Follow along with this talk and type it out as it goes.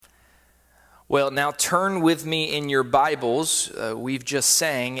Well, now turn with me in your Bibles. We've just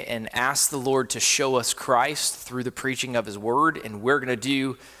sang and asked the Lord to show us Christ through the preaching of his word, and we're going to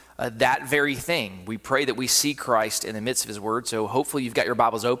do that very thing. We pray that we see Christ in the midst of his word, so hopefully you've got your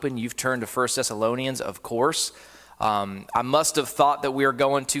Bibles open. You've turned to 1 Thessalonians, of course. I must have thought that we were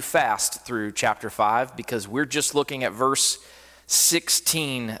going too fast through chapter 5 because we're just looking at verse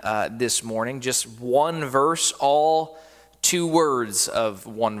 16 this morning, just one verse, all 2 words of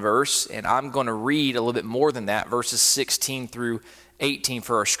one verse, and I'm going to read a little bit more than that, verses 16 through 18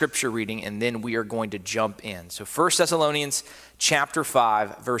 for our scripture reading, and then we are going to jump in. So 1 Thessalonians chapter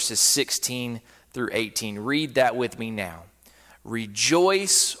 5, verses 16 through 18. Read that with me now.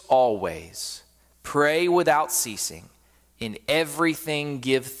 Rejoice always, pray without ceasing, in everything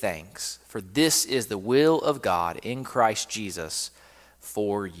give thanks, for this is the will of God in Christ Jesus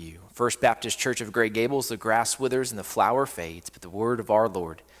for you. First Baptist Church of Gray Gables, the grass withers and the flower fades, but the word of our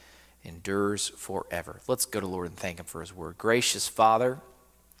Lord endures forever. Let's go to Lord and thank him for his word. Gracious Father,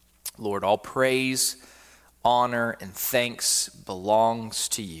 Lord, all praise, honor, and thanks belongs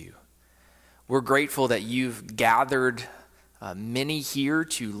to you. We're grateful that you've gathered many here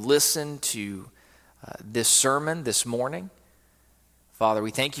to listen to this sermon this morning. Father,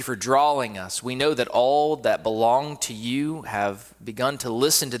 we thank you for drawing us. We know that all that belong to you have begun to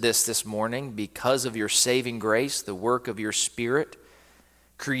listen to this morning because of your saving grace, the work of your Spirit,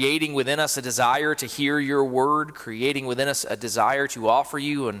 creating within us a desire to hear your word, creating within us a desire to offer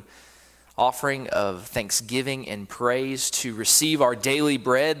you an offering of thanksgiving and praise, to receive our daily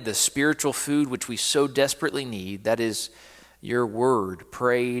bread, the spiritual food which we so desperately need. That is your word,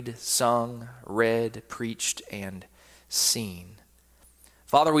 prayed, sung, read, preached, and seen.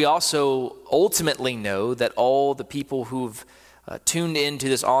 Father, we also ultimately know that all the people who've tuned into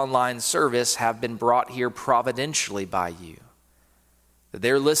this online service have been brought here providentially by you. That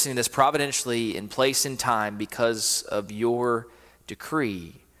they're listening to this providentially in place and time because of your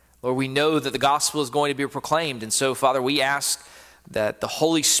decree. Lord, we know that the gospel is going to be proclaimed, and so, Father, we ask that the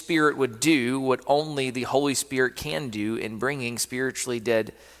Holy Spirit would do what only the Holy Spirit can do in bringing spiritually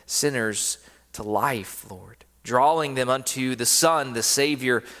dead sinners to life, Lord. Drawing them unto the Son, the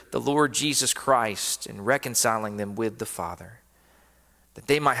Savior, the Lord Jesus Christ, and reconciling them with the Father, that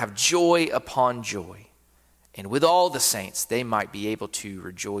they might have joy upon joy, and with all the saints they might be able to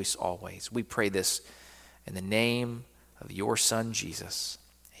rejoice always. We pray this in the name of your Son, Jesus.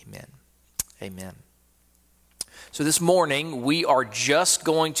 Amen. Amen. So this morning, we are just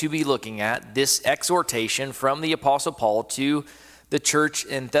going to be looking at this exhortation from the Apostle Paul to the church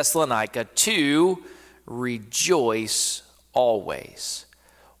in Thessalonica to rejoice always.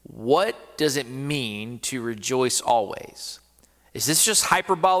 What does it mean to rejoice always? Is this just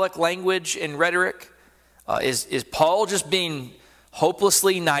hyperbolic language and rhetoric? Is Paul just being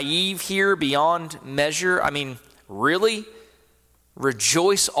hopelessly naive here beyond measure? I mean, really?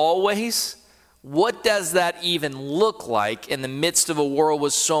 Rejoice always? What does that even look like in the midst of a world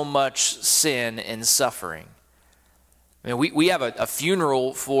with so much sin and suffering? I mean, we have a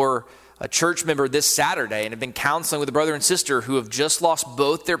funeral for a church member this Saturday and have been counseling with a brother and sister who have just lost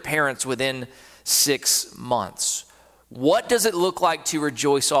both their parents within 6 months. What does it look like to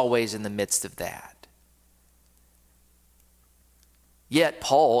rejoice always in the midst of that? Yet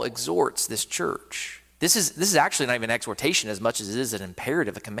Paul exhorts this church. This is actually not even an exhortation as much as it is an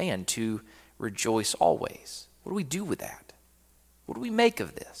imperative, a command to rejoice always. What do we do with that? What do we make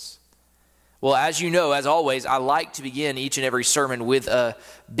of this? Well, as you know, as always, I like to begin each and every sermon with a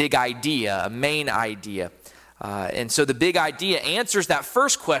big idea, a main idea. And so the big idea answers that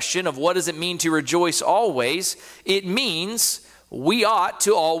first question of what does it mean to rejoice always? It means we ought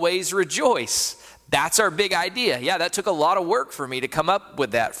to always rejoice. That's our big idea. Yeah, that took a lot of work for me to come up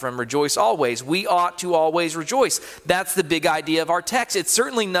with that from rejoice always. We ought to always rejoice. That's the big idea of our text. It's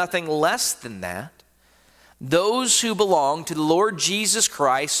certainly nothing less than that. Those who belong to the Lord Jesus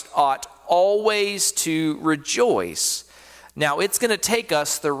Christ ought always to rejoice. Now, it's going to take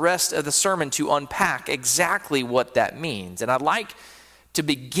us the rest of the sermon to unpack exactly what that means. And I'd like to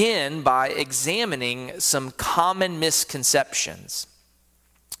begin by examining some common misconceptions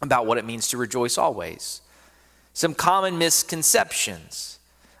about what it means to rejoice always. Some common misconceptions.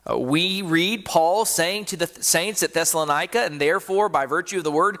 We read Paul saying to the saints at Thessalonica, and therefore, by virtue of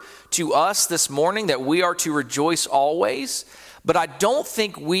the word, to us this morning, that we are to rejoice always. But I don't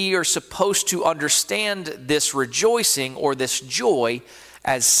think we are supposed to understand this rejoicing or this joy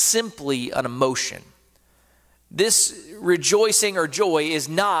as simply an emotion. This rejoicing or joy is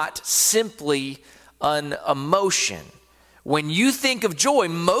not simply an emotion. When you think of joy,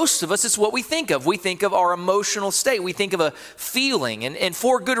 most of us, it's what we think of. We think of our emotional state. We think of a feeling, and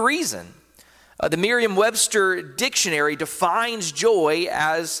for good reason. The Merriam-Webster dictionary defines joy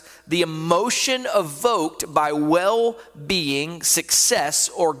as the emotion evoked by well-being, success,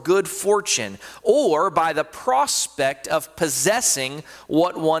 or good fortune, or by the prospect of possessing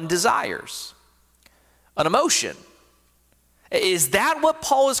what one desires. An emotion. Is that what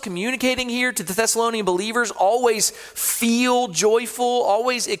Paul is communicating here to the Thessalonian believers? Always feel joyful,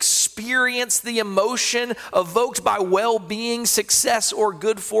 always experience the emotion evoked by well-being, success, or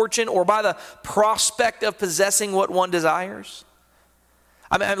good fortune, or by the prospect of possessing what one desires?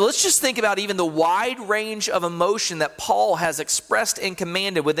 I mean, let's just think about even the wide range of emotion that Paul has expressed and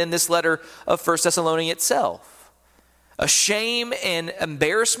commanded within this letter of 1 Thessalonians itself. A shame and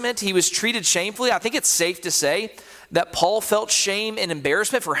embarrassment. He was treated shamefully. I think it's safe to say that Paul felt shame and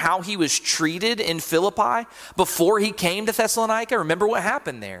embarrassment for how he was treated in Philippi before he came to Thessalonica. Remember what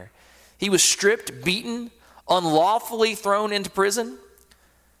happened there. He was stripped, beaten, unlawfully thrown into prison.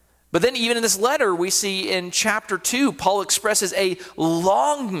 But then even in this letter, we see in chapter 2, Paul expresses a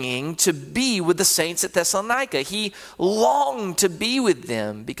longing to be with the saints at Thessalonica. He longed to be with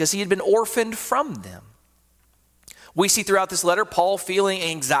them because he had been orphaned from them. We see throughout this letter Paul feeling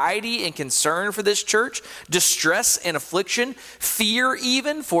anxiety and concern for this church, distress and affliction, fear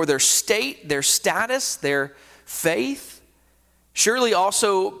even for their state, their status, their faith. Surely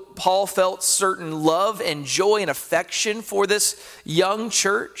also Paul felt certain love and joy and affection for this young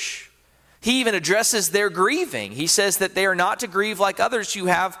church. He even addresses their grieving. He says that they are not to grieve like others who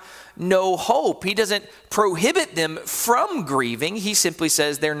have no hope. He doesn't prohibit them from grieving. He simply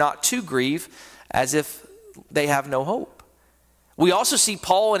says they're not to grieve as if they have no hope. We also see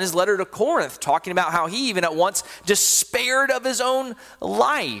Paul in his letter to Corinth talking about how he even at once despaired of his own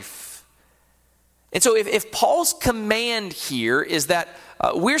life. And so if Paul's command here is that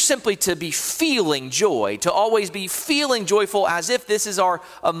we're simply to be feeling joy, to always be feeling joyful as if this is our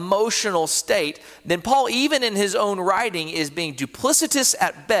emotional state, then Paul, even in his own writing, is being duplicitous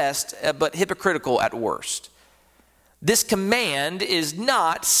at best, but hypocritical at worst. This command is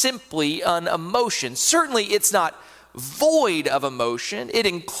not simply an emotion. Certainly it's not void of emotion. It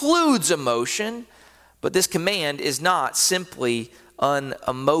includes emotion, but this command is not simply an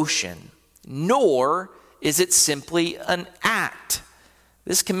emotion, nor is it simply an act.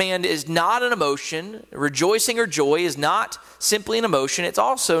 This command is not an emotion. Rejoicing or joy is not simply an emotion. It's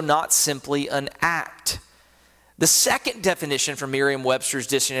also not simply an act. The second definition from Merriam-Webster's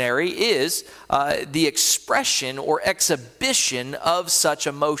dictionary is the expression or exhibition of such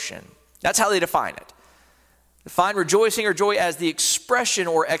emotion. That's how they define it. Define rejoicing or joy as the expression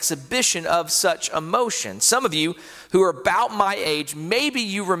or exhibition of such emotion. Some of you who are about my age, maybe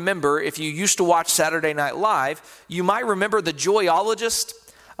you remember, if you used to watch Saturday Night Live, you might remember the Joyologist.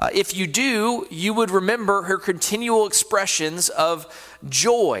 If you do, you would remember her continual expressions of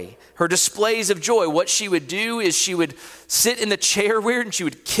joy, her displays of joy. What she would do is she would sit in the chair weird and she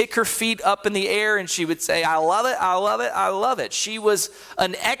would kick her feet up in the air and she would say, "I love it, I love it, I love it." She was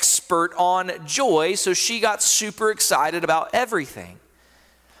an expert on joy, so she got super excited about everything.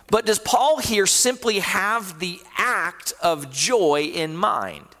 But does Paul here simply have the act of joy in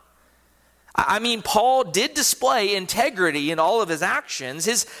mind? I mean, Paul did display integrity in all of his actions.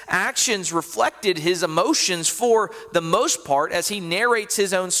 His actions reflected his emotions for the most part as he narrates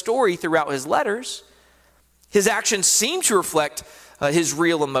his own story throughout his letters. His actions seem to reflect his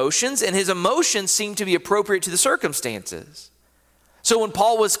real emotions, and his emotions seem to be appropriate to the circumstances. So when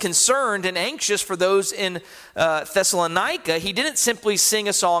Paul was concerned and anxious for those in Thessalonica, he didn't simply sing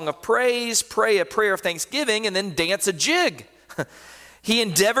a song of praise, pray a prayer of thanksgiving, and then dance a jig. He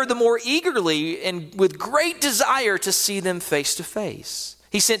endeavored the more eagerly and with great desire to see them face to face.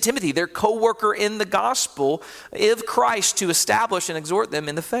 He sent Timothy, their co-worker in the gospel of Christ, to establish and exhort them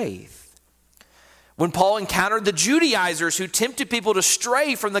in the faith. When Paul encountered the Judaizers who tempted people to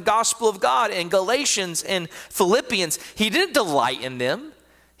stray from the gospel of God in Galatians and Philippians, he didn't delight in them.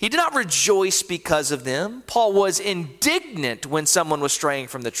 He did not rejoice because of them. Paul was indignant when someone was straying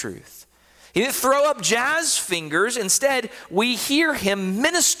from the truth. He didn't throw up jazz fingers. Instead, we hear him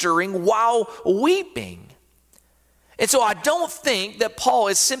ministering while weeping. And so I don't think that Paul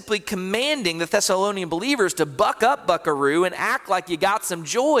is simply commanding the Thessalonian believers to buck up, buckaroo, and act like you got some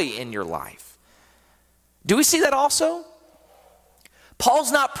joy in your life. Do we see that also?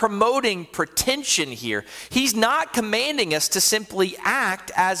 Paul's not promoting pretension here. He's not commanding us to simply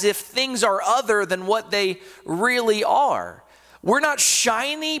act as if things are other than what they really are. We're not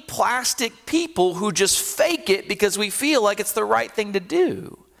shiny plastic people who just fake it because we feel like it's the right thing to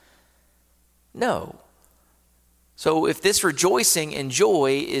do. No. So if this rejoicing and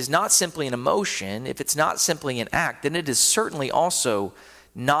joy is not simply an emotion, if it's not simply an act, then it is certainly also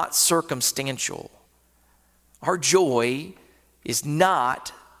not circumstantial. Our joy is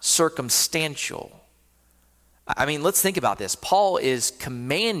not circumstantial. I mean, let's think about this. Paul is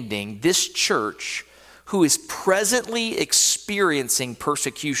commanding this church who is presently experiencing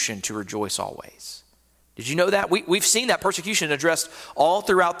persecution to rejoice always. Did you know that? We've seen that persecution addressed all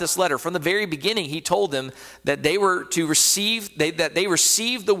throughout this letter. From the very beginning, he told them that they were to receive, that they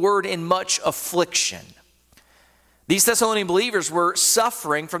received the word in much affliction. These Thessalonian believers were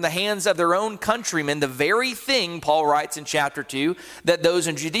suffering from the hands of their own countrymen, the very thing, Paul writes in chapter 2, that those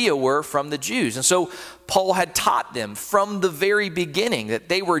in Judea were from the Jews. And so Paul had taught them from the very beginning that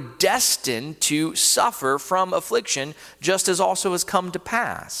they were destined to suffer from affliction, just as also has come to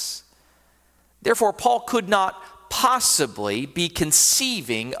pass. Therefore, Paul could not possibly be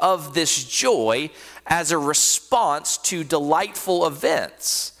conceiving of this joy as a response to delightful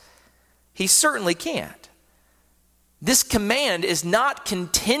events. He certainly can't. This command is not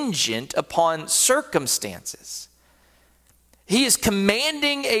contingent upon circumstances. He is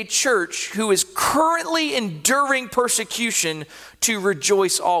commanding a church who is currently enduring persecution to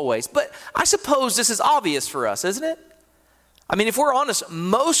rejoice always. But I suppose this is obvious for us, isn't it? I mean, if we're honest,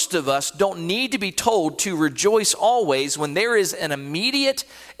 most of us don't need to be told to rejoice always when there is an immediate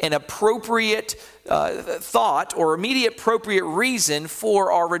and appropriate thought or immediate appropriate reason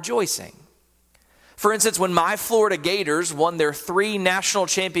for our rejoicing. For instance, when my Florida Gators won their 3 national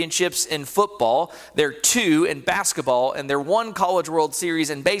championships in football, their 2 in basketball, and their 1 College World Series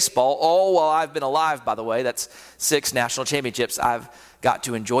in baseball, all while I've been alive, by the way, that's 6 national championships I've got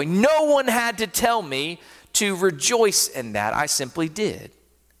to enjoy. No one had to tell me to rejoice in that. I simply did.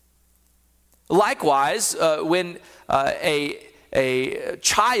 Likewise, when a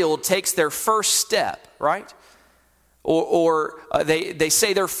child takes their first step, right? Or they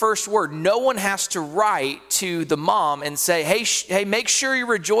say their first word. No one has to write to the mom and say, hey, make sure you're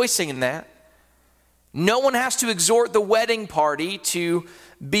rejoicing in that. No one has to exhort the wedding party to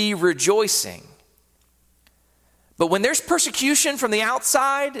be rejoicing. But when there's persecution from the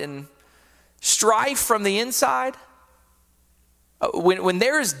outside and strife from the inside, when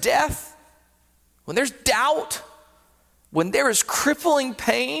there is death, when there's doubt, when there is crippling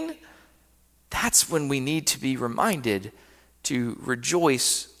pain, that's when we need to be reminded to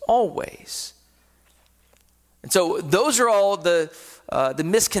rejoice always. And so those are all the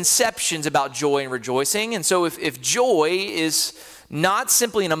misconceptions about joy and rejoicing. And so if joy is not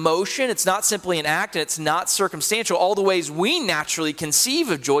simply an emotion, it's not simply an act, and it's not circumstantial, all the ways we naturally conceive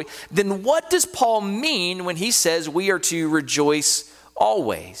of joy, then what does Paul mean when he says we are to rejoice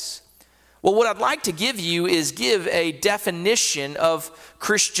always? Well, what I'd like to give you is give a definition of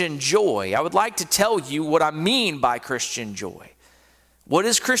Christian joy. I would like to tell you what I mean by Christian joy. What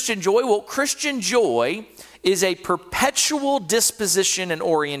is Christian joy? Well, Christian joy is a perpetual disposition and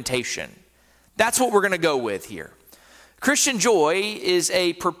orientation. That's what we're going to go with here. Christian joy is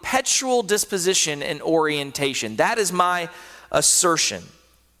a perpetual disposition and orientation. That is my assertion.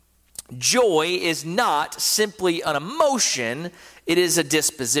 Joy is not simply an emotion, it is a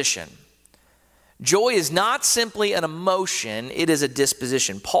disposition. Joy is not simply an emotion, it is a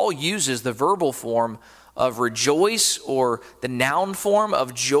disposition. Paul uses the verbal form of rejoice or the noun form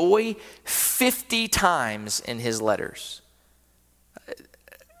of joy 50 times in his letters.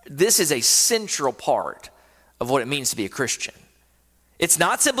 This is a central part of what it means to be a Christian. It's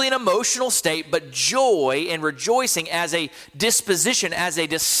not simply an emotional state, but joy and rejoicing as a disposition, as a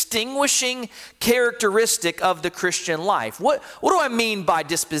distinguishing characteristic of the Christian life. What do I mean by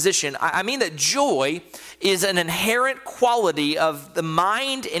disposition? I mean that joy is an inherent quality of the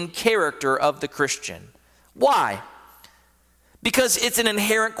mind and character of the Christian. Why? Because it's an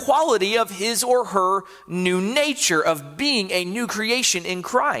inherent quality of his or her new nature, of being a new creation in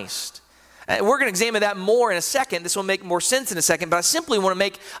Christ. And we're going to examine that more in a second. This will make more sense in a second, but I simply want to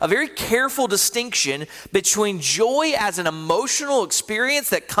make a very careful distinction between joy as an emotional experience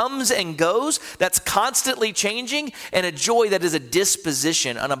that comes and goes, that's constantly changing, and a joy that is a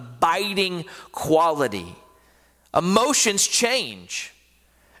disposition, an abiding quality. Emotions change.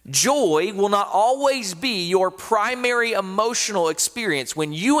 Joy will not always be your primary emotional experience.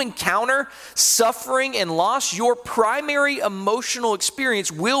 When you encounter suffering and loss, your primary emotional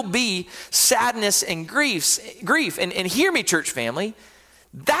experience will be sadness and grief. And hear me, church family,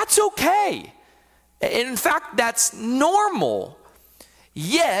 that's okay. In fact, that's normal.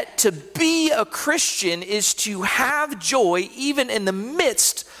 Yet, to be a Christian is to have joy even in the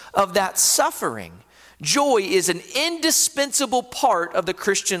midst of that suffering. Joy is an indispensable part of the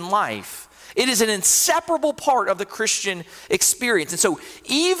Christian life. It is an inseparable part of the Christian experience. And so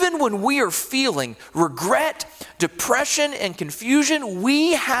even when we are feeling regret, depression, and confusion,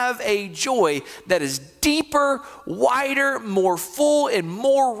 we have a joy that is deeper, wider, more full, and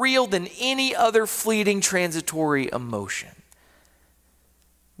more real than any other fleeting transitory emotion.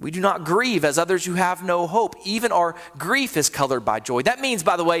 We do not grieve as others who have no hope. Even our grief is colored by joy. That means,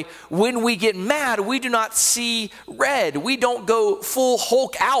 by the way, when we get mad, we do not see red. We don't go full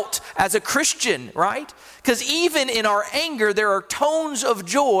Hulk out as a Christian, right? Because even in our anger, there are tones of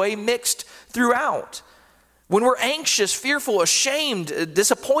joy mixed throughout. When we're anxious, fearful, ashamed,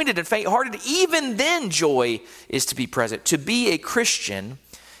 disappointed, and faint-hearted, even then joy is to be present. To be a Christian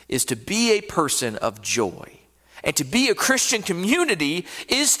is to be a person of joy. And to be a Christian community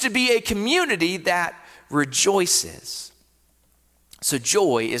is to be a community that rejoices. So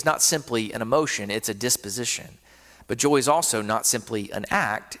joy is not simply an emotion, it's a disposition. But joy is also not simply an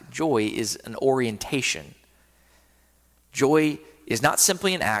act, joy is an orientation. Joy is not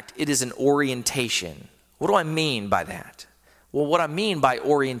simply an act, it is an orientation. What do I mean by that? Well, what I mean by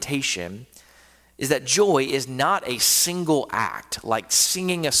orientation is that joy is not a single act, like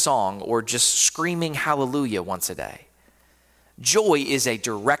singing a song or just screaming hallelujah once a day. Joy is a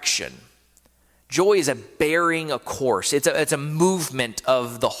direction. Joy is a bearing a course. It's a movement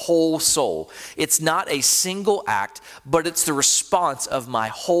of the whole soul. It's not a single act, but it's the response of my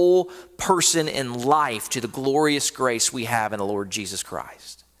whole person and life to the glorious grace we have in the Lord Jesus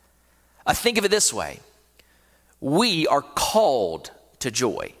Christ. I think of it this way. We are called to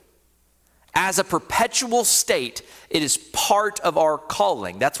joy. As a perpetual state, it is part of our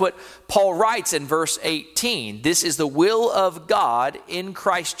calling. That's what Paul writes in verse 18. This is the will of God in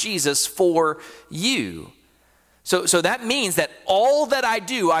Christ Jesus for you. So that means that all that I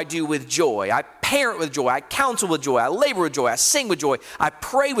do with joy. I parent with joy. I counsel with joy. I labor with joy. I sing with joy. I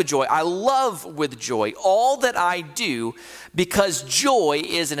pray with joy. I love with joy. All that I do because joy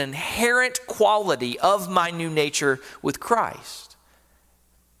is an inherent quality of my new nature with Christ.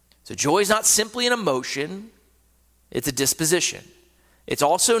 So joy is not simply an emotion, it's a disposition. It's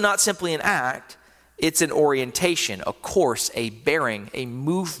also not simply an act, it's an orientation, a course, a bearing, a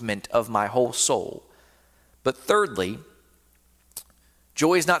movement of my whole soul. But thirdly,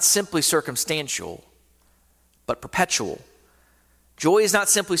 joy is not simply circumstantial, but perpetual. Joy is not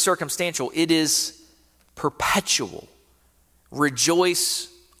simply circumstantial, it is perpetual.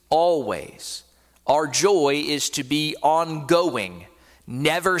 Rejoice always. Our joy is to be ongoing.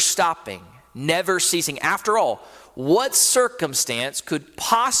 Never stopping, never ceasing. After all, what circumstance could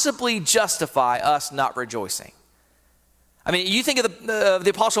possibly justify us not rejoicing? I mean, you think of the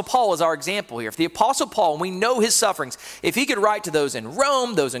Apostle Paul as our example here. If the Apostle Paul, and we know his sufferings, if he could write to those in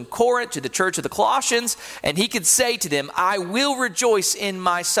Rome, those in Corinth, to the church of the Colossians, and he could say to them, I will rejoice in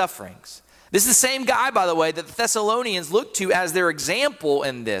my sufferings. This is the same guy, by the way, that the Thessalonians looked to as their example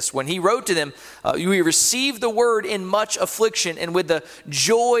in this. When he wrote to them, we received the word in much affliction and with the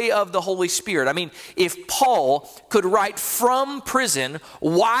joy of the Holy Spirit. I mean, if Paul could write from prison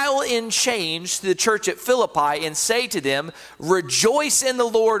while in chains to the church at Philippi and say to them, rejoice in the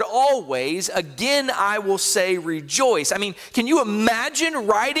Lord always, again I will say rejoice. I mean, can you imagine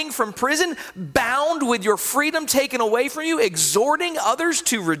writing from prison, bound with your freedom taken away from you, exhorting others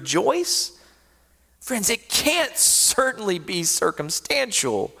to rejoice? Friends, it can't certainly be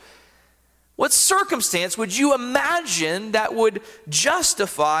circumstantial. What circumstance would you imagine that would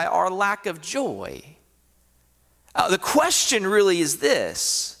justify our lack of joy? The question really is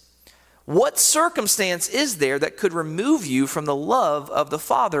this: what circumstance is there that could remove you from the love of the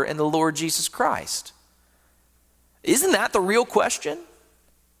Father and the Lord Jesus Christ? Isn't that the real question?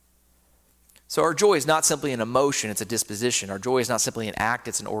 So our joy is not simply an emotion, it's a disposition. Our joy is not simply an act,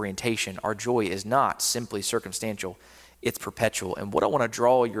 it's an orientation. Our joy is not simply circumstantial, it's perpetual. And what I want to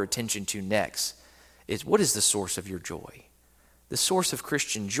draw your attention to next is, what is the source of your joy? The source of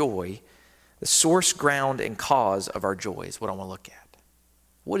Christian joy, the source, ground, and cause of our joy is what I want to look at.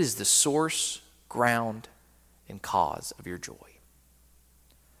 What is the source, ground, and cause of your joy?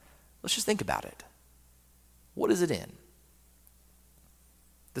 Let's just think about it. What is it in?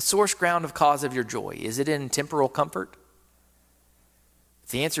 The source, ground, of cause of your joy, is it in temporal comfort? If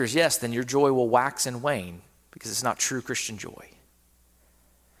the answer is yes, then your joy will wax and wane because it's not true Christian joy.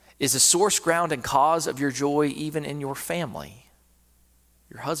 Is the source, ground, and cause of your joy even in your family?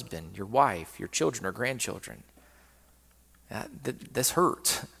 Your husband, your wife, your children or grandchildren? This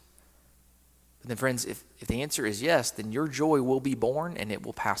hurts. But then friends, if the answer is yes, then your joy will be born and it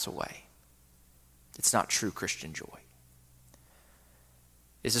will pass away. It's not true Christian joy.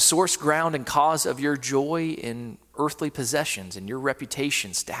 Is the source, ground, and cause of your joy in earthly possessions and your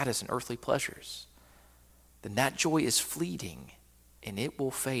reputation, status, and earthly pleasures, then that joy is fleeting and it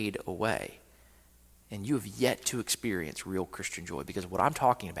will fade away. And you have yet to experience real Christian joy, because what I'm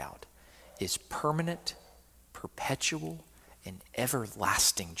talking about is permanent, perpetual, and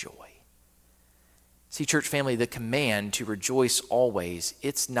everlasting joy. See, church family, the command to rejoice always,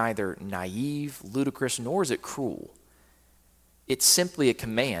 it's neither naive, ludicrous, nor is it cruel. It's simply a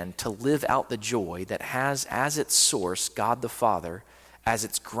command to live out the joy that has as its source God the Father, as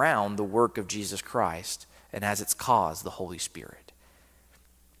its ground the work of Jesus Christ, and as its cause the Holy Spirit.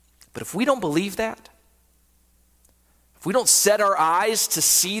 But if we don't believe that, if we don't set our eyes to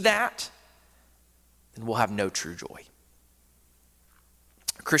see that, then we'll have no true joy.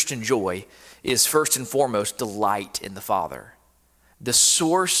 Christian joy is first and foremost delight in the Father. The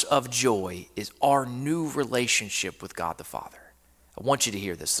source of joy is our new relationship with God the Father. I want you to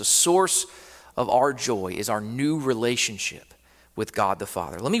hear this. The source of our joy is our new relationship with God the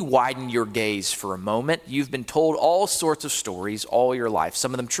Father. Let me widen your gaze for a moment. You've been told all sorts of stories all your life,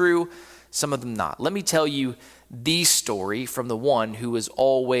 some of them true, some of them not. Let me tell you the story from the one who has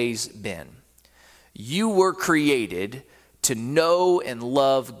always been. You were created to know and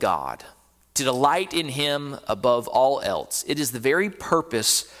love God, to delight in Him above all else. It is the very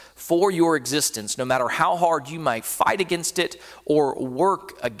purpose for your existence, no matter how hard you might fight against it or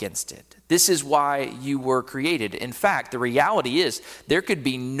work against it. This is why you were created. In fact, the reality is there could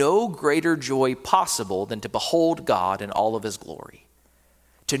be no greater joy possible than to behold God in all of His glory,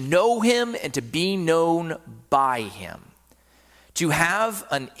 to know Him and to be known by Him, to have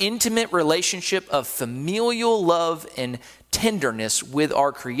an intimate relationship of familial love and tenderness with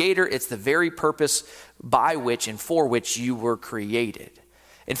our Creator. It's the very purpose by which and for which you were created.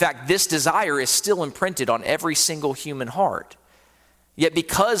 In fact, this desire is still imprinted on every single human heart. Yet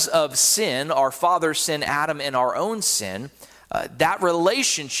because of sin, our father's sin, Adam, and our own sin, that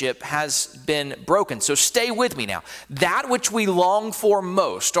relationship has been broken. So stay with me now. That which we long for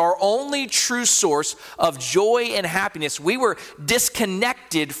most, our only true source of joy and happiness, we were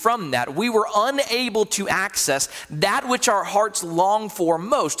disconnected from that. We were unable to access that which our hearts long for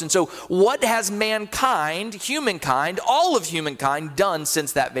most. And so what has mankind, humankind, all of humankind done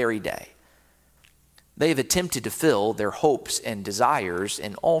since that very day? They have attempted to fill their hopes and desires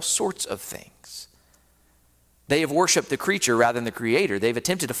in all sorts of things. They have worshiped the creature rather than the Creator. They've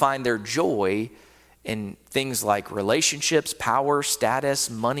attempted to find their joy in things like relationships, power, status,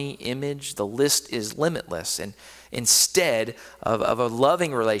 money, image. The list is limitless. And instead of a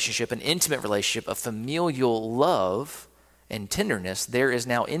loving relationship, an intimate relationship, a familial love and tenderness, there is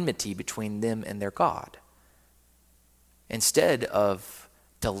now enmity between them and their God. Instead of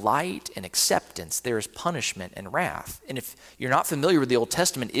delight and acceptance, there is punishment and wrath. And if you're not familiar with the Old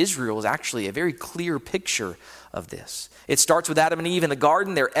Testament, Israel is actually a very clear picture of this. It starts with Adam and Eve in the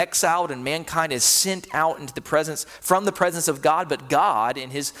garden. They're exiled and mankind is sent out into the presence, from the presence of God. But God, in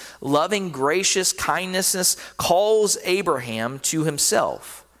His loving, gracious kindness, calls Abraham to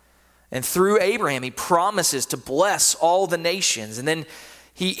Himself. And through Abraham, He promises to bless all the nations. And then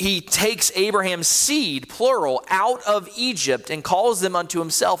He takes Abraham's seed, plural, out of Egypt and calls them unto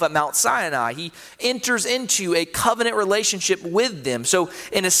Himself at Mount Sinai. He enters into a covenant relationship with them. So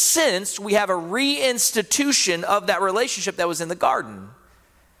in a sense, we have a reinstitution of that relationship that was in the garden.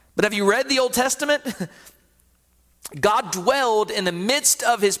 But have you read the Old Testament? God dwelled in the midst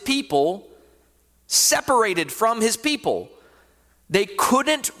of His people, separated from His people. They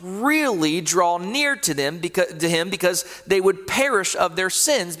couldn't really draw near to Him because they would perish of their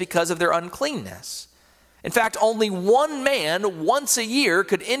sins because of their uncleanness. In fact, only one man once a year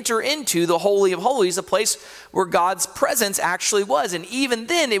could enter into the Holy of Holies, a place where God's presence actually was. And even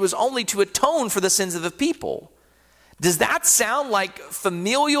then, it was only to atone for the sins of the people. Does that sound like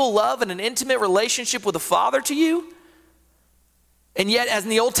familial love and an intimate relationship with the Father to you? And yet, as in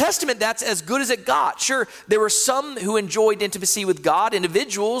the Old Testament, that's as good as it got. Sure, there were some who enjoyed intimacy with God,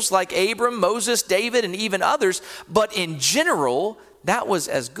 individuals like Abram, Moses, David, and even others. But in general, that was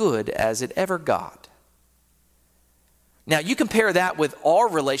as good as it ever got. Now, you compare that with our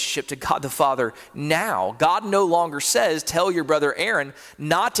relationship to God the Father now. God no longer says, tell your brother Aaron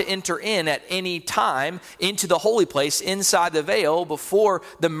not to enter in at any time into the holy place inside the veil before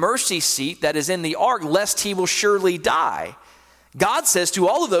the mercy seat that is in the ark, lest he will surely die. God says to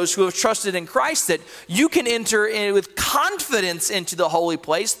all of those who have trusted in Christ that you can enter in with confidence into the holy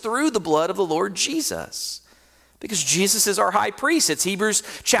place through the blood of the Lord Jesus. Because Jesus is our high priest. It's Hebrews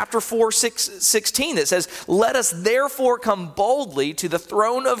chapter 4, 16 that says, let us therefore come boldly to the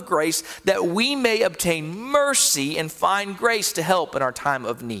throne of grace that we may obtain mercy and find grace to help in our time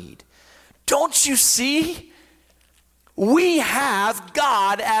of need. Don't you see? We have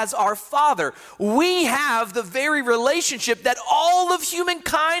God as our Father. We have the very relationship that all of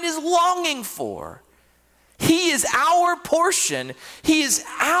humankind is longing for. He is our portion. He is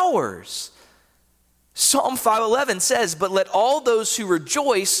ours. Psalm 5:11 says, "But let all those who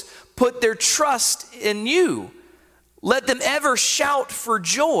rejoice put their trust in you. Let them ever shout for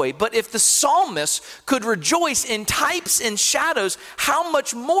joy." But if the psalmist could rejoice in types and shadows, how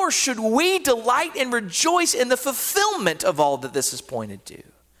much more should we delight and rejoice in the fulfillment of all that this is pointed to?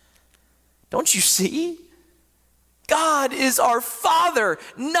 Don't you see? God is our Father,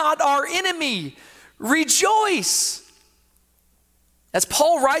 not our enemy. Rejoice. As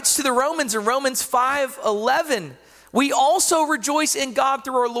Paul writes to the Romans in Romans 5:11, we also rejoice in God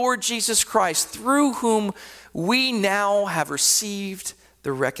through our Lord Jesus Christ, through whom we now have received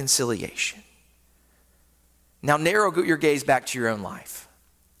the reconciliation. Now narrow your gaze back to your own life.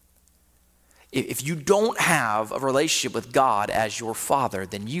 If you don't have a relationship with God as your Father,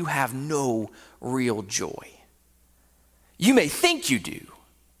 then you have no real joy. You may think you do,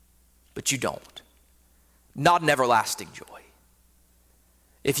 but you don't. Not an everlasting joy.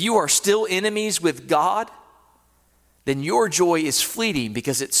 If you are still enemies with God, then your joy is fleeting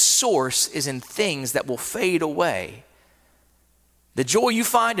because its source is in things that will fade away. The joy you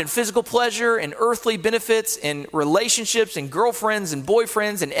find in physical pleasure and earthly benefits and relationships and girlfriends and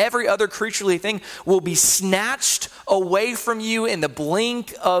boyfriends and every other creaturely thing will be snatched away from you in the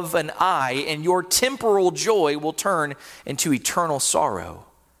blink of an eye, and your temporal joy will turn into eternal sorrow.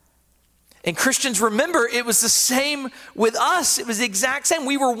 And Christians, remember, it was the same with us. It was the exact same.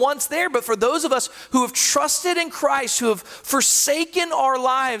 We were once there, but for those of us who have trusted in Christ, who have forsaken our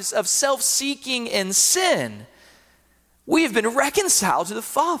lives of self-seeking and sin, we have been reconciled to the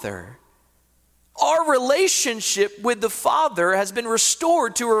Father. Our relationship with the Father has been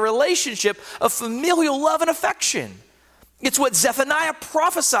restored to a relationship of familial love and affection. It's what Zephaniah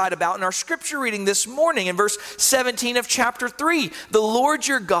prophesied about in our scripture reading this morning in verse 17 of chapter 3. "The Lord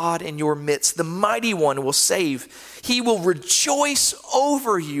your God in your midst, the mighty one, will save. He will rejoice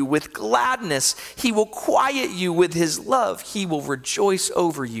over you with gladness. He will quiet you with his love. He will rejoice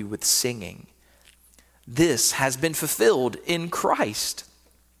over you with singing." This has been fulfilled in Christ.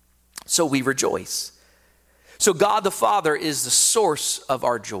 So we rejoice. So God the Father is the source of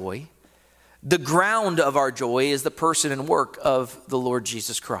our joy. The ground of our joy is the person and work of the Lord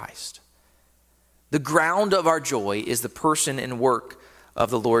Jesus Christ. The ground of our joy is the person and work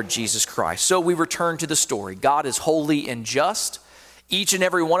of the Lord Jesus Christ. So we return to the story. God is holy and just. Each and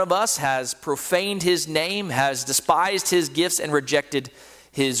every one of us has profaned his name, has despised his gifts, and rejected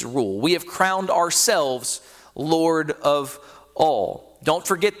his rule. We have crowned ourselves Lord of all. Don't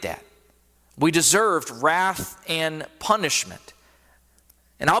forget that. We deserved wrath and punishment.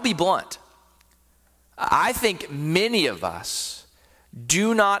 And I'll be blunt. I think many of us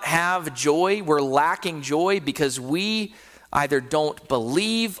do not have joy. We're lacking joy because we either don't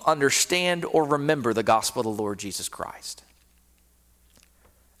believe, understand, or remember the gospel of the Lord Jesus Christ.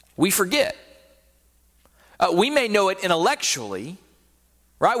 We forget. We may know it intellectually,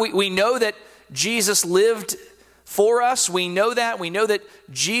 right? We know that Jesus lived for us. We know that. We know that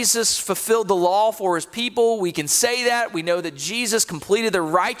Jesus fulfilled the law for his people. We can say that. We know that Jesus completed the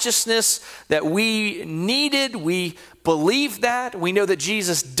righteousness that we needed. We believe that. We know that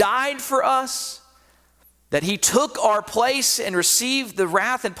Jesus died for us, that he took our place and received the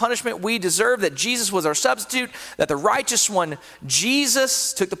wrath and punishment we deserve, that Jesus was our substitute, that the righteous one,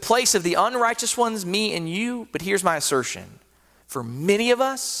 Jesus, took the place of the unrighteous ones, me and you. But here's my assertion. For many of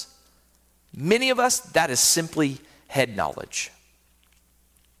us, that is simply head knowledge.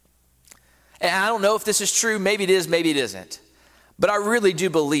 And I don't know if this is true. Maybe it is, maybe it isn't. But I really do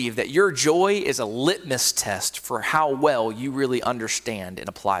believe that your joy is a litmus test for how well you really understand and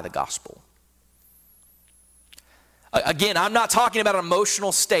apply the gospel. Again, I'm not talking about an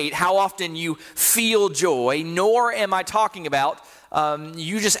emotional state, how often you feel joy, nor am I talking about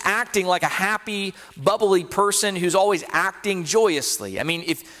you just acting like a happy, bubbly person who's always acting joyously. I mean,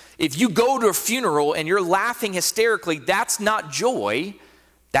 if you go to a funeral and you're laughing hysterically, that's not joy,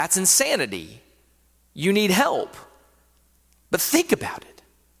 that's insanity. You need help. But think about it.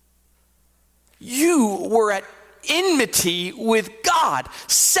 You were at enmity with God,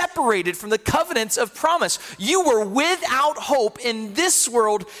 separated from the covenants of promise. You were without hope in this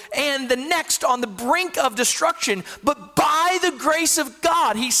world and the next, on the brink of destruction. But by by the grace of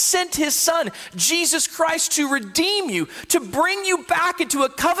God, he sent his son, Jesus Christ, to redeem you, to bring you back into a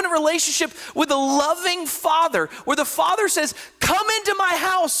covenant relationship with a loving Father, where the Father says, come into my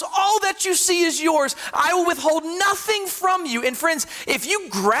house, all that you see is yours. I will withhold nothing from you. And friends, if you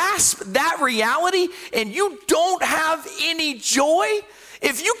grasp that reality and you don't have any joy,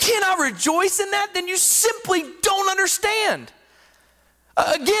 if you cannot rejoice in that, then you simply don't understand.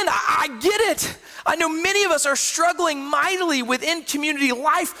 Again, I get it. I know many of us are struggling mightily within community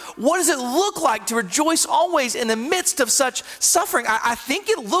life. What does it look like to rejoice always in the midst of such suffering? I think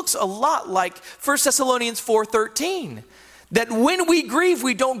it looks a lot like 1 Thessalonians 4:13. That when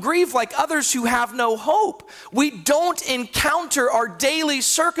we don't grieve like others who have no hope. We don't encounter our daily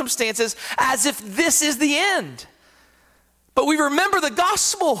circumstances as if this is the end. But we remember the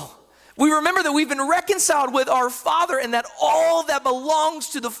gospel. We remember that we've been reconciled with our Father and that all that belongs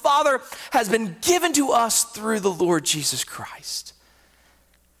to the Father has been given to us through the Lord Jesus Christ.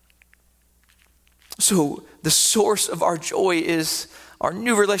 So the source of our joy is our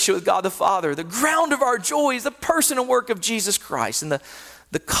new relationship with God the Father. The ground of our joy is the person and work of Jesus Christ. And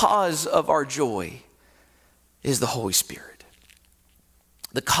the cause of our joy is the Holy Spirit.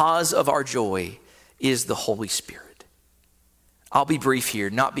 The cause of our joy is the Holy Spirit. I'll be brief here,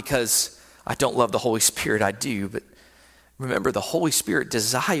 not because I don't love the Holy Spirit, I do, but remember, the Holy Spirit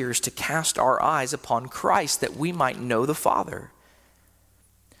desires to cast our eyes upon Christ that we might know the Father.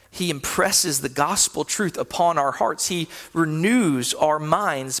 He impresses the gospel truth upon our hearts. He renews our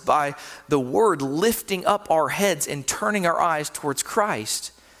minds by the word lifting up our heads and turning our eyes towards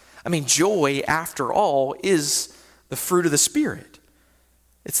Christ. I mean, joy, after all, is the fruit of the Spirit.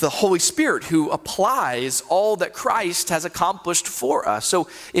 It's the Holy Spirit who applies all that Christ has accomplished for us. So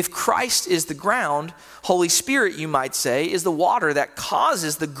if Christ is the ground, Holy Spirit, you might say, is the water that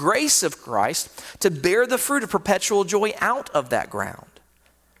causes the grace of Christ to bear the fruit of perpetual joy out of that ground.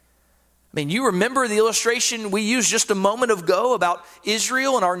 I mean, you remember the illustration we used just a moment ago about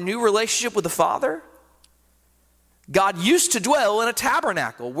Israel and our new relationship with the Father? God used to dwell in a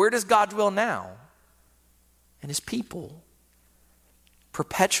tabernacle. Where does God dwell now? In his people.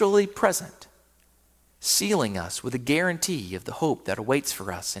 Perpetually present, sealing us with a guarantee of the hope that awaits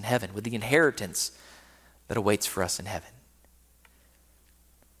for us in heaven, with the inheritance that awaits for us in heaven.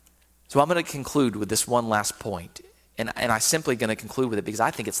 So I'm going to conclude with this one last point, and I'm simply going to conclude with it because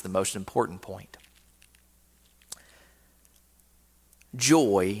I think it's the most important point.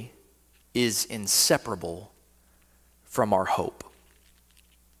 Joy is inseparable from our hope.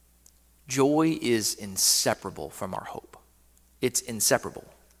 Joy is inseparable from our hope. It's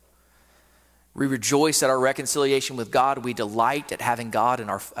inseparable. We rejoice at our reconciliation with God. We delight at having God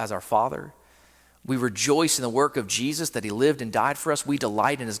as our Father. We rejoice in the work of Jesus, that he lived and died for us. We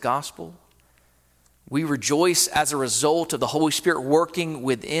delight in his gospel. We rejoice as a result of the Holy Spirit working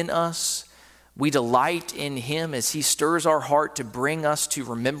within us. We delight in him as he stirs our heart to bring us to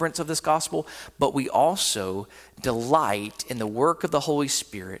remembrance of this gospel, but we also delight in the work of the Holy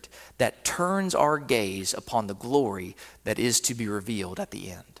Spirit that turns our gaze upon the glory that is to be revealed at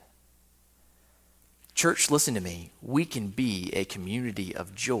the end. Church, listen to me. We can be a community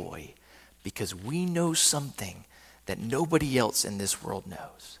of joy because we know something that nobody else in this world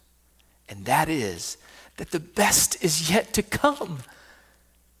knows, and that is that the best is yet to come.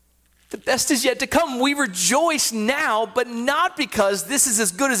 The best is yet to come. We rejoice now, but not because this is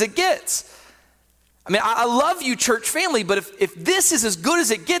as good as it gets. I mean, I love you, church family, but if this is as good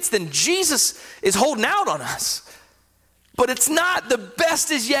as it gets, then Jesus is holding out on us. But it's not. The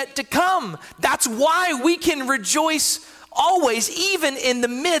best is yet to come. That's why we can rejoice always, even in the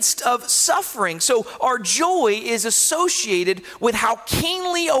midst of suffering. So our joy is associated with how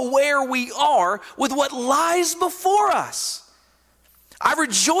keenly aware we are with what lies before us. I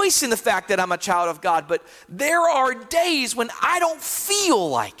rejoice in the fact that I'm a child of God, but there are days when I don't feel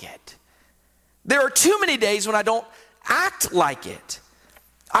like it. There are too many days when I don't act like it.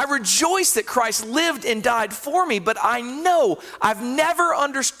 I rejoice that Christ lived and died for me, but I know I've never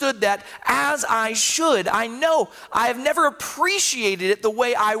understood that as I should. I know I have never appreciated it the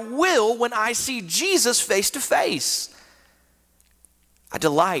way I will when I see Jesus face to face. I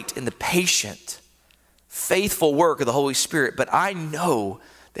delight in the patient, faithful work of the Holy Spirit, but I know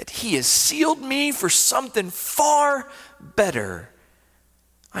that he has sealed me for something far better.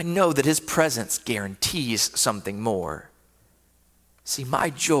 I know that his presence guarantees something more. See, my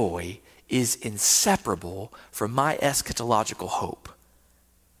joy is inseparable from my eschatological hope.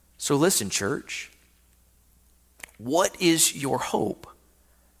 So listen, church, what is your hope?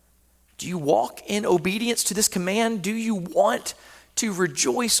 Do you walk in obedience to this command? Do you want to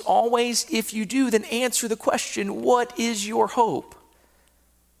rejoice always? If you do, then answer the question, what is your hope?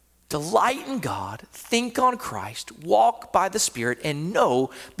 Delight in God, think on Christ, walk by the Spirit, and know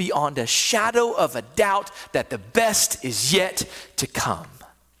beyond a shadow of a doubt that the best is yet to come.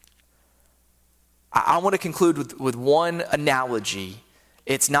 I want to conclude with one analogy.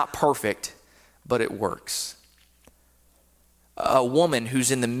 It's not perfect, but it works. A woman who's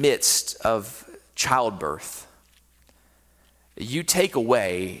in the midst of childbirth, you take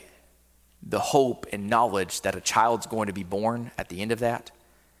away the hope and knowledge that a child's going to be born at the end of that,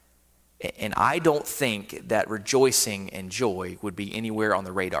 and I don't think that rejoicing and joy would be anywhere on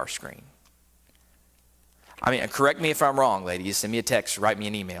the radar screen. I mean, correct me if I'm wrong, ladies. Send me a text, write me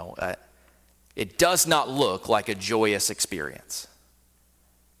an email. It does not look like a joyous experience.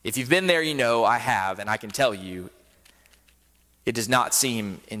 If you've been there, you know I have, and I can tell you, it does not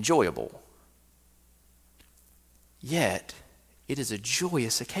seem enjoyable. Yet, it is a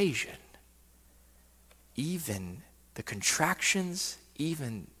joyous occasion. Even the contractions,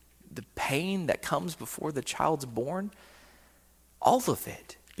 even the pain that comes before the child's born, all of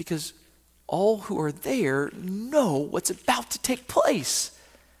it, because all who are there know what's about to take place.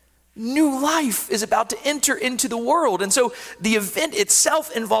 New life is about to enter into the world. And so the event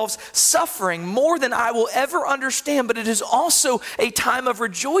itself involves suffering more than I will ever understand, but it is also a time of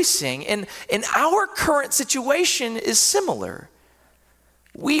rejoicing. And our current situation is similar.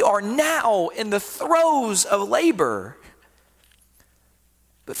 We are now in the throes of labor.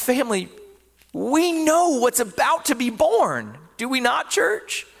 But family, we know what's about to be born. Do we not,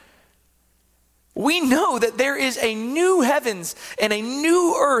 church? We know that there is a new heavens and a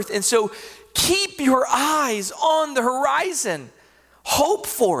new earth. And so keep your eyes on the horizon. Hope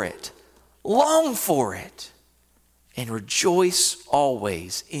for it. Long for it. And rejoice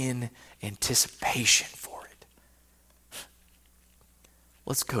always in anticipation for it.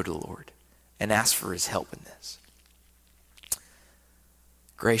 Let's go to the Lord and ask for his help in this.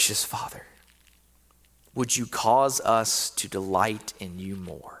 Gracious Father, would you cause us to delight in you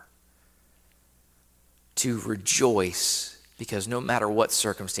more? To rejoice, because no matter what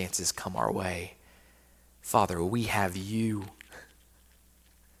circumstances come our way, Father, we have you.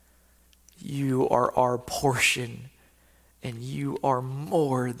 You are our portion, and you are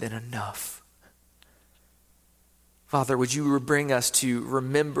more than enough. Father, would you bring us to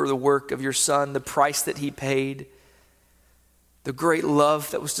remember the work of your Son, the price that he paid, the great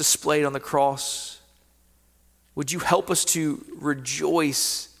love that was displayed on the cross? Would you help us to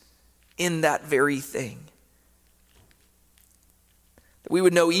rejoice in that very thing? That we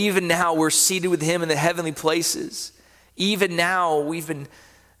would know even now we're seated with him in the heavenly places. Even now we've been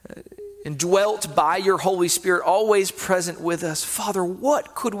indwelt by your Holy Spirit, always present with us. Father,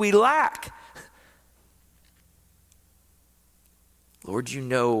 what could we lack? Lord, you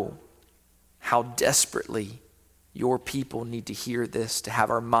know how desperately your people need to hear this, to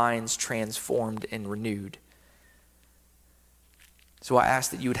have our minds transformed and renewed. So I ask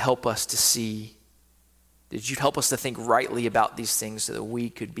that you would help us to see, that you'd help us to think rightly about these things so that we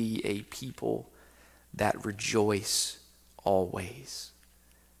could be a people that rejoice always.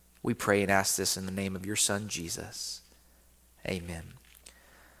 We pray and ask this in the name of your Son, Jesus. Amen.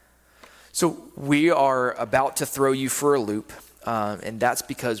 So we are about to throw you for a loop. And that's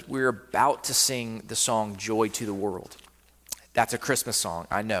because we're about to sing the song Joy to the World. That's a Christmas song,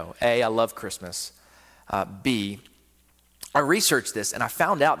 I know. A, I love Christmas. B, I researched this and I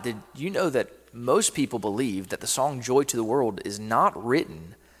found out, did you know that most people believe that the song Joy to the World is not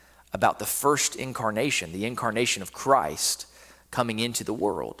written about the first incarnation, the incarnation of Christ coming into the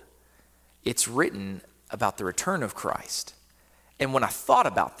world. It's written about the return of Christ. And when I thought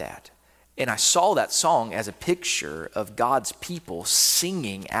about that, and I saw that song as a picture of God's people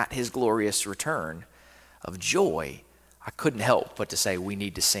singing at his glorious return of joy, I couldn't help but to say we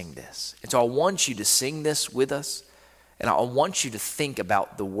need to sing this. And so I want you to sing this with us, and I want you to think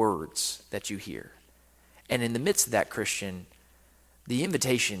about the words that you hear. And in the midst of that, Christian, the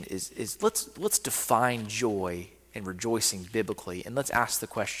invitation is let's define joy and rejoicing biblically, and let's ask the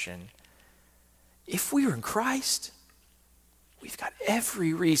question, if we are in Christ, we've got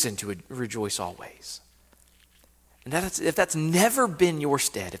every reason to rejoice always. And if that's never been your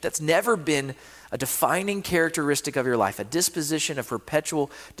stead, if that's never been a defining characteristic of your life, a disposition, a perpetual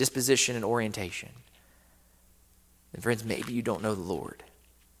disposition and orientation, then friends, maybe you don't know the Lord.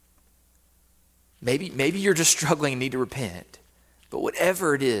 Maybe you're just struggling and need to repent. But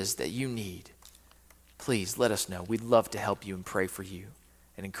whatever it is that you need, please let us know. We'd love to help you and pray for you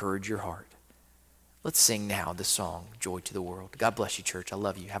and encourage your heart. Let's sing now the song, Joy to the World. God bless you, church. I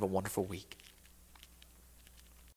love you. Have a wonderful week.